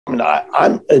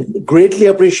I'm greatly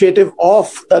appreciative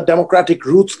of the democratic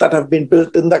roots that have been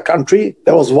built in the country.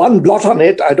 There was one blot on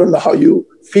it. I don't know how you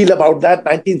feel about that,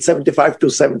 1975 to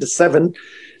 77,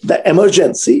 the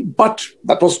emergency. But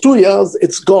that was 2 years.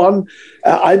 It's gone.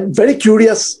 I'm very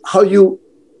curious how you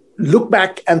look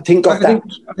back and think of that.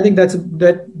 I think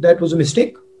that was a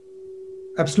mistake.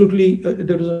 Absolutely,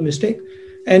 there was a mistake.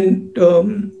 And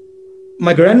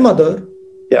my grandmother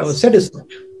said as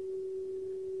such.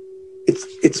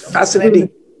 It's fascinating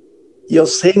you're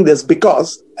saying this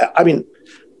because,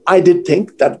 I did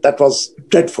think that was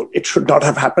dreadful. It should not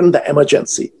have happened, the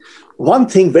emergency. One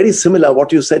thing very similar,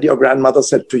 what you said your grandmother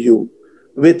said to you,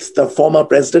 with the former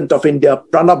president of India,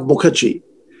 Pranab Mukherjee.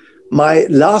 My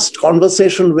last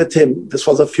conversation with him, this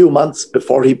was a few months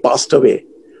before he passed away,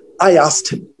 I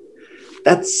asked him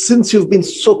that since you were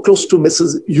so close to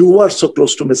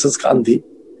Mrs. Gandhi,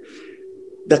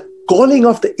 the calling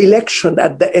of the election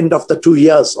at the end of the 2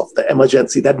 years of the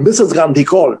emergency that Mrs. Gandhi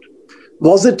called,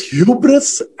 was it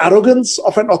hubris, arrogance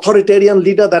of an authoritarian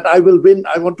leader that I will win,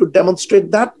 I want to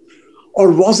demonstrate that? Or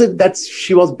was it that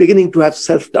she was beginning to have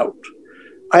self-doubt?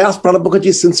 I asked Pranab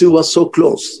Mukherjee, since you were so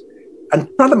close, and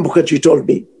Pranab Mukherjee told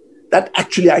me that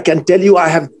actually I can tell you I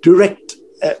have direct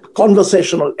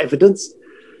conversational evidence.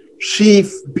 She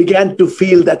began to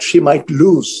feel that she might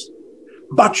lose,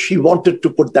 but she wanted to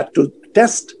put that to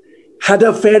test, had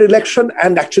a fair election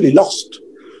and actually lost.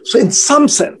 So in some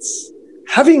sense,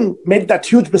 having made that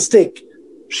huge mistake,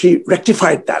 she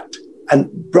rectified that and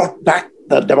brought back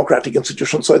the democratic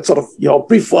institution. So it's sort of your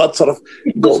brief words sort of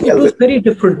go well. It was very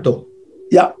different though.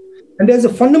 Yeah. And there's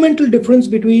a fundamental difference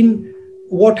between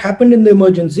what happened in the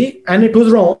emergency and it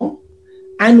was wrong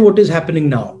and what is happening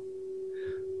now.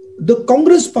 The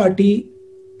Congress party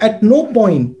at no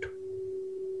point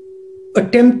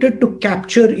attempted to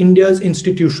capture India's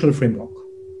institutional framework.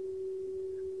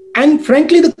 And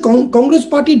frankly, the Congress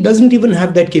party doesn't even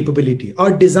have that capability.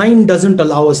 Our design doesn't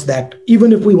allow us that.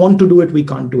 Even if we want to do it, we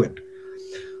can't do it.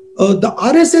 The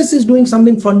RSS is doing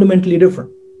something fundamentally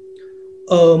different.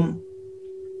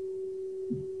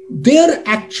 They're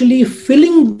actually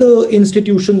filling the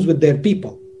institutions with their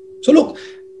people. So look,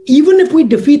 even if we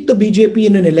defeat the BJP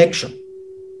in an election,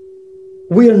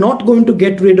 we are not going to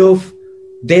get rid of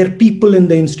their people in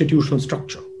the institutional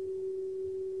structure.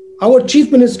 Our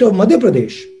chief minister of Madhya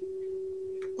Pradesh,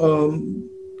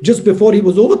 just before he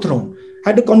was overthrown,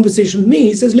 had a conversation with me.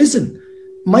 He says, listen,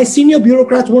 my senior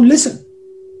bureaucrats won't listen.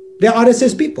 They're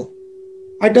RSS people.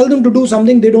 I tell them to do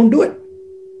something, they don't do it.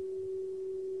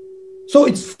 So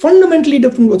it's fundamentally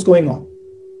different what's going on.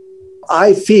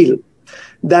 I feel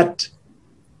that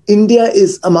India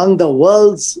is among the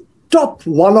world's top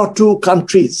 1 or 2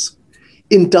 countries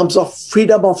in terms of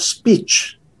freedom of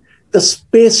speech, the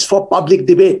space for public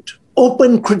debate,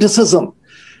 open criticism.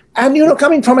 And,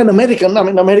 coming from an American,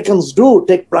 Americans do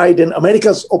take pride in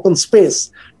America's open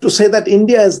space. To say that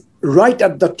India is right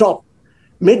at the top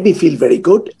made me feel very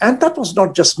good. And that was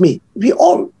not just me. We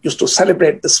all used to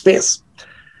celebrate the space.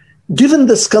 Given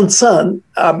this concern,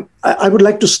 I would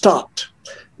like to start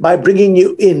by bringing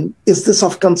you in. Is this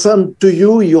of concern to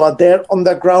you? You are there on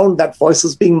the ground, that voice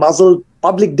is being muzzled,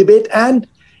 public debate. And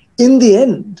in the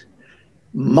end,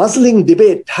 muzzling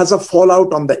debate has a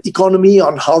fallout on the economy,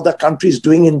 on how the country is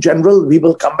doing in general. We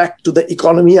will come back to the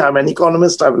economy. I'm an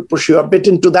economist. I will push you a bit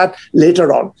into that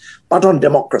later on. But on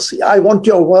democracy, I want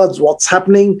your words. What's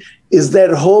happening? Is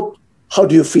there hope? How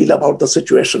do you feel about the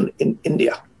situation in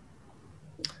India?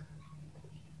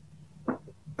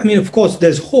 Of course,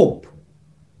 there's hope.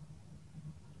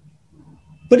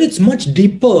 But it's much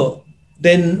deeper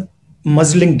than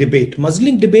muzzling debate.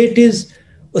 Muzzling debate is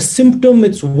a symptom,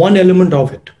 it's one element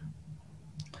of it.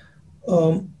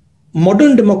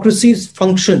 Modern democracies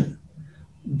function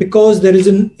because there is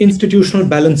an institutional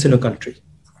balance in a country.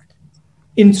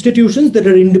 Institutions that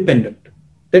are independent,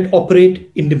 that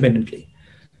operate independently.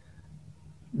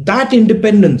 That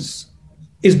independence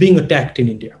is being attacked in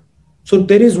India. So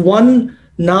there is one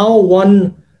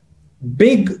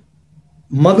big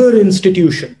mother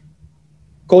institution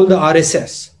called the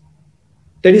RSS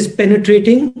that is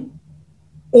penetrating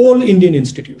all Indian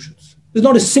institutions. There's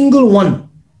not a single one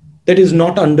that is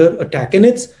not under attack, and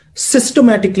it's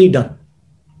systematically done.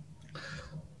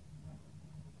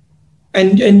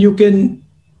 And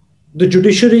the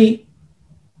judiciary,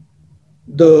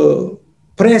 the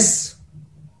press,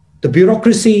 the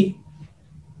bureaucracy,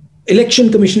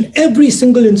 election commission, every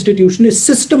single institution is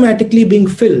systematically being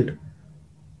filled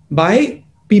by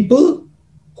people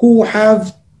who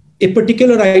have a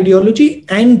particular ideology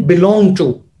and belong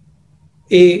to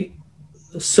a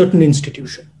certain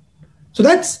institution. So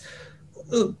that's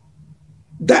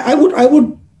that. I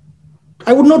would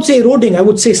I would not say eroding, I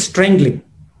would say strangling.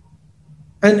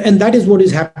 And that is what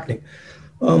is happening.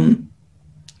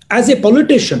 As a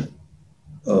politician,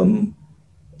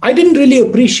 I didn't really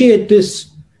appreciate this,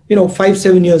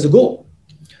 5-7 years ago.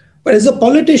 But as a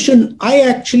politician, I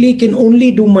actually can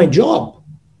only do my job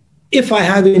if I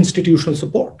have institutional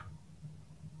support.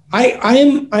 I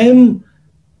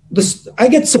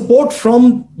get support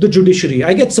from the judiciary.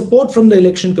 I get support from the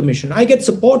Election Commission. I get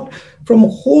support from a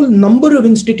whole number of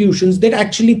institutions that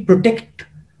actually protect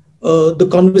the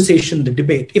conversation, the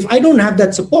debate. If I don't have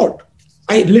that support,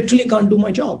 I literally can't do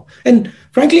my job. And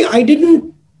frankly, I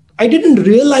didn't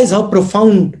realize how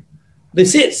profound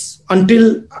this is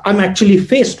until I'm actually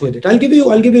faced with it. I'll give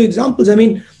you examples. I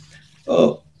mean,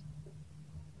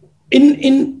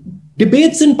 in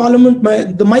debates in Parliament,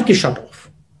 the mic is shut off.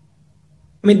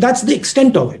 I mean, that's the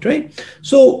extent of it, right?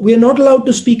 So we are not allowed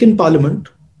to speak in Parliament.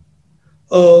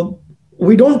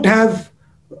 We don't have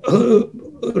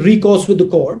recourse with the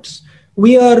courts.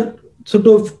 We are sort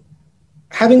of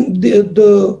having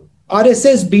the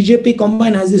RSS BJP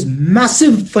combine has this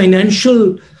massive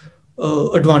financial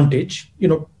advantage,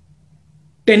 10:1,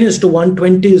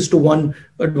 20:1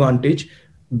 advantage.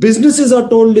 Businesses are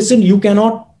told, listen, you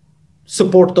cannot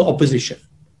support the opposition.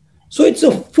 So it's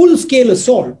a full-scale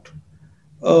assault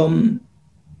on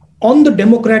the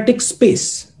democratic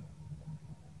space.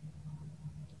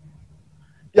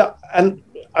 Yeah, and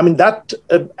I mean that,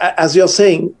 as you're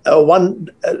saying, one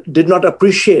did not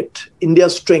appreciate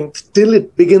India's strength till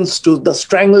it begins to, the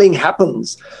strangling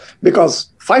happens, because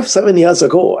 5-7 years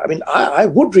ago, I mean, I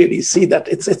would really see that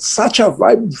it's such a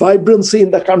vibrancy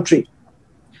in the country,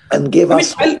 and gave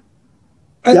us.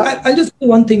 I'll just say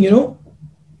one thing,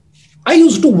 I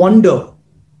used to wonder.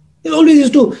 It always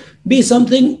used to be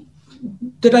something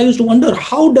that I used to wonder: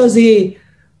 how does a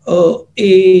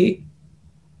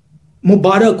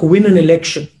Mubarak win an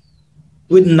election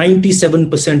with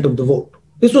 97% of the vote?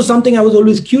 This was something I was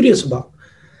always curious about.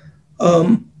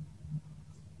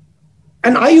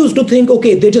 And I used to think,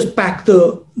 okay, they just pack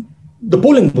the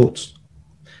polling booths.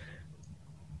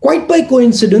 Quite by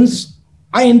coincidence,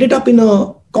 I ended up in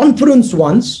a conference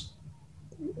once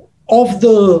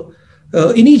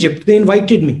in Egypt. They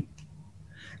invited me.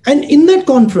 And in that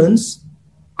conference,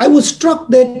 I was struck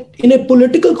that in a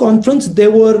political conference,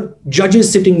 there were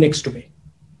judges sitting next to me.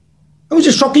 It was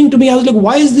just shocking to me. I was like,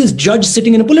 why is this judge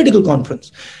sitting in a political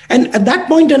conference? And at that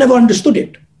point, I never understood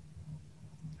it.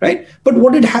 Right? But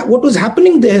what was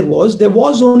happening there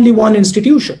was only one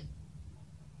institution.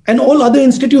 And all other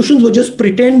institutions were just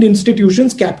pretend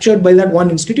institutions captured by that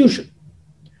one institution.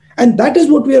 And that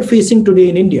is what we are facing today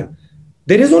in India.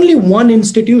 There is only one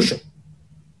institution.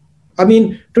 I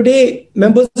mean, today,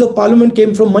 members of parliament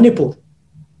came from Manipur.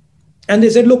 And they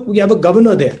said, look, we have a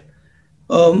governor there,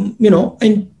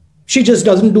 and she just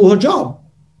doesn't do her job.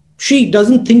 She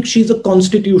doesn't think she's a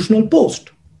constitutional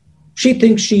post. She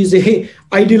thinks she's a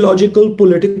ideological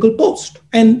political post.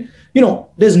 And,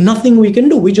 there's nothing we can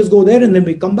do. We just go there and then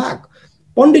we come back.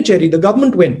 Pondicherry, the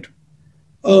government went.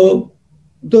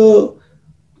 The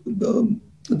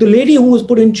lady who was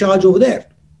put in charge over there,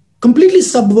 completely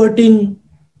subverting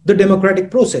the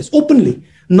democratic process openly,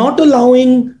 not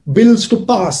allowing bills to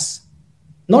pass,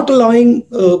 not allowing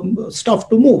stuff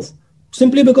to move,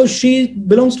 simply because she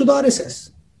belongs to the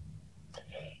RSS.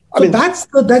 That's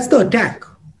the attack.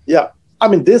 Yeah. I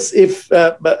mean, this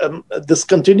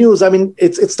continues, I mean,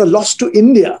 it's the loss to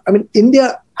India. I mean,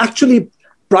 India, actually,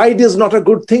 pride is not a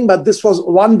good thing, but this was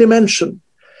one dimension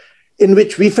in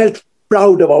which we felt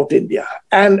proud about India.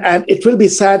 And it will be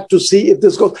sad to see if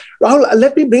this goes. Rahul,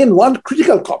 let me bring in one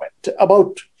critical comment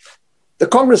about the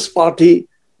Congress party.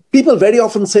 People very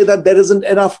often say that there isn't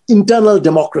enough internal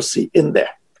democracy in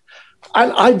there.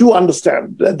 And I do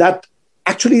understand that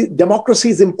actually democracy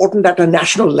is important at a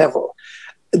national level.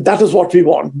 That is what we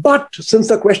want. But since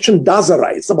the question does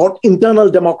arise about internal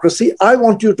democracy, I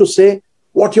want you to say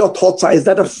what your thoughts are. Is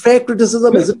that a fair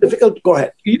criticism? Is it difficult? Go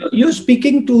ahead. You're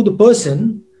speaking to the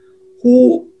person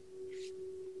who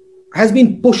has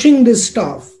been pushing this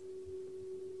stuff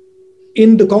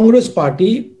in the Congress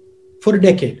party for a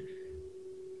decade.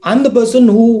 I'm the person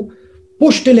who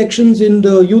pushed elections in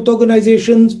the youth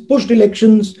organizations, pushed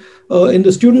elections in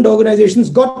the student organizations,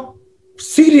 got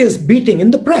serious beating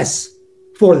in the press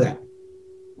for that.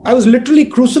 I was literally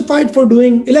crucified for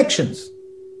doing elections,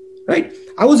 right?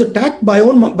 I was attacked by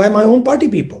my own party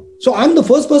people. So I'm the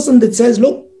first person that says,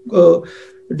 look,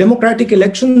 democratic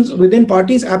elections within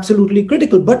parties, absolutely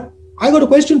critical. But I got a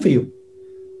question for you.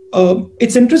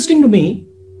 It's interesting to me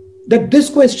that this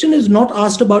question is not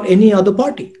asked about any other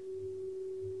party.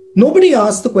 Nobody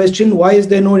asked the question, why is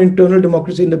there no internal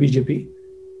democracy in the BJP?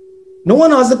 No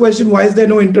one asked the question, why is there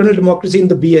no internal democracy in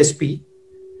the BSP?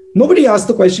 Nobody asked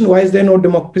the question, why is there no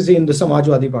democracy in the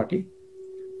Samajwadi Party?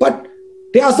 But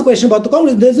they asked the question about the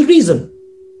Congress. There's a reason.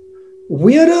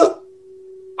 We're an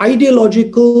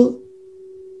ideological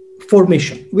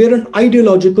formation. We're an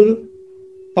ideological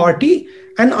party,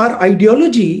 and our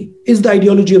ideology is the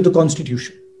ideology of the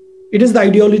Constitution. It is the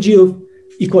ideology of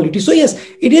equality. So yes,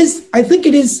 it is. I think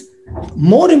it is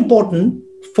more important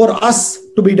for us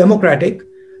to be democratic.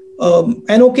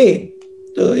 And okay,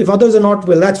 if others are not,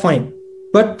 well, that's fine.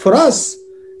 But for us,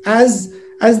 as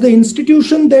the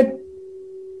institution that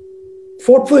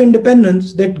fought for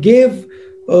independence, that gave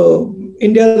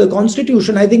India the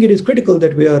Constitution, I think it is critical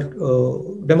that we are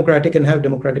democratic and have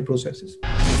democratic processes.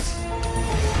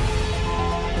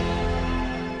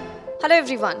 Hello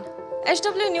everyone.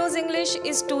 HW News English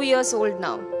is 2 years old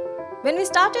now. When we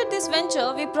started this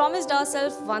venture, we promised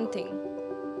ourselves one thing,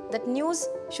 that news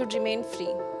should remain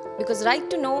free, because right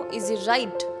to know is the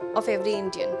right of every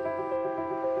Indian.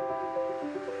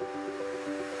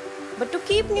 But to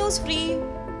keep news free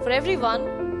for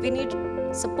everyone, we need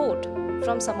support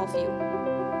from some of you.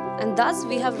 And thus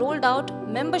we have rolled out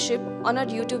membership on our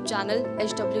YouTube channel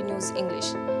HW News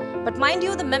English. But mind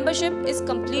you, the membership is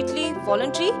completely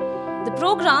voluntary. The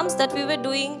programs that we were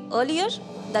doing earlier,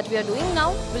 that we are doing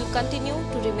now, will continue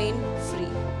to remain free.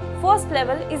 First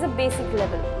level is a basic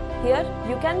level. Here,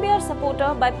 you can be our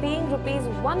supporter by paying Rs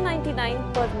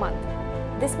 199 per month.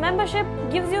 This membership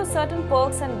gives you certain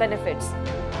perks and benefits.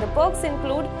 The perks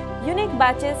include unique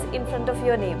badges in front of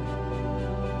your name,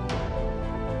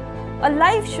 a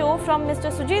live show from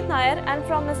Mr. Sujit Nair and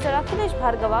from Mr. Akhilesh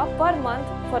Bhargava per month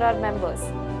for our members.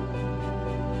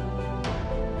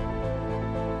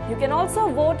 You can also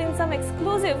vote in some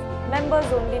exclusive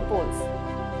members-only polls.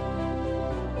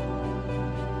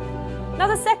 Now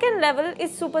the second level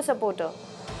is Super Supporter.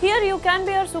 Here you can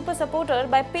be our Super Supporter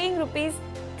by paying Rs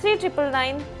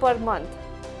 3,999 per month.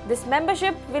 This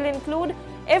membership will include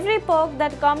every perk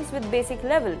that comes with basic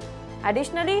level.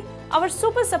 Additionally, our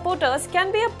Super Supporters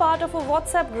can be a part of a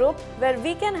WhatsApp group where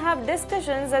we can have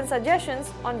discussions and suggestions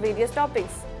on various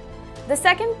topics. The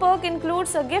second perk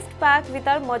includes a gift pack with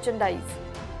our merchandise.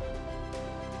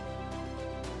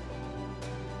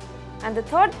 And the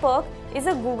third perk is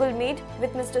a Google Meet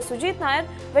with Mr. Sujit Nair,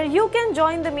 where you can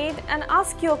join the meet and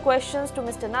ask your questions to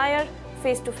Mr. Nair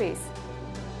face to face.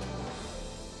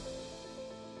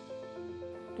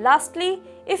 Lastly,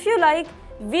 if you like,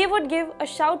 we would give a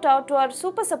shout out to our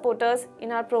super supporters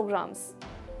in our programs.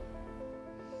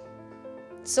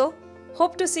 So,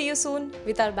 hope to see you soon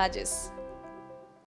with our badges.